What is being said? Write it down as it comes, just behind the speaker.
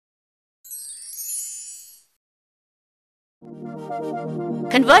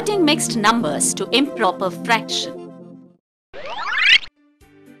Converting mixed numbers to improper fraction.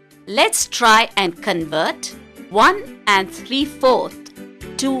 Let's try and convert 1 3/4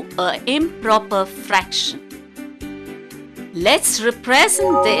 to an improper fraction. Let's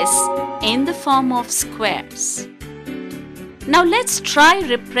represent this in the form of squares. Now let's try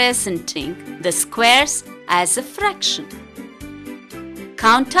representing the squares as a fraction.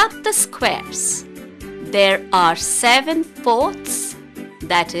 Count up the squares. There are 7/4,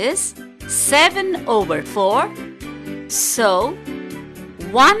 that is 7/4. So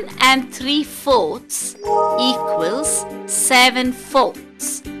 1 3/4 equals 7/4.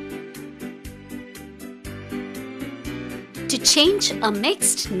 To change a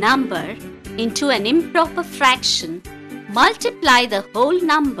mixed number into an improper fraction, multiply the whole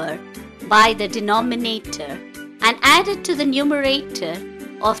number by the denominator and add it to the numerator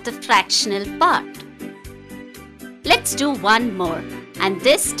of the fractional part. Let's do one more, and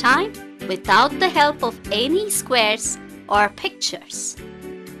this time without the help of any squares or pictures.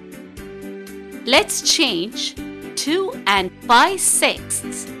 Let's change 2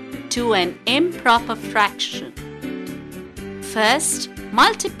 5/6 to an improper fraction. First,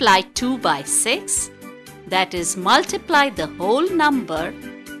 multiply 2 by 6, that is, multiply the whole number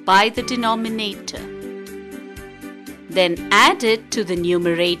by the denominator. Then add it to the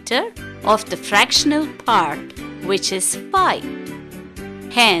numerator of the fractional part, which is 5.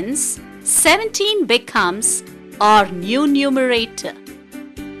 Hence, 17 becomes our new numerator.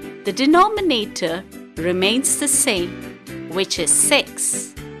 The denominator remains the same, which is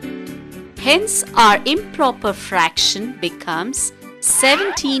 6. Hence, our improper fraction becomes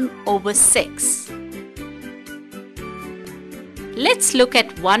 17/6. Let's look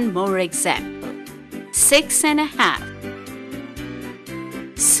at one more example. 6 1/2.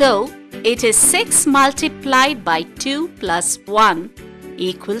 So, it is 6 multiplied by 2 plus 1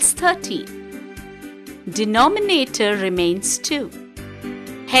 equals 13. Denominator remains 2.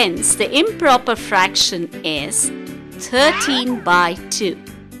 Hence, the improper fraction is 13/2.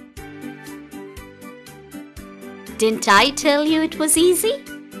 Didn't I tell you it was easy?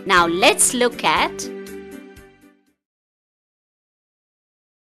 Now let's look at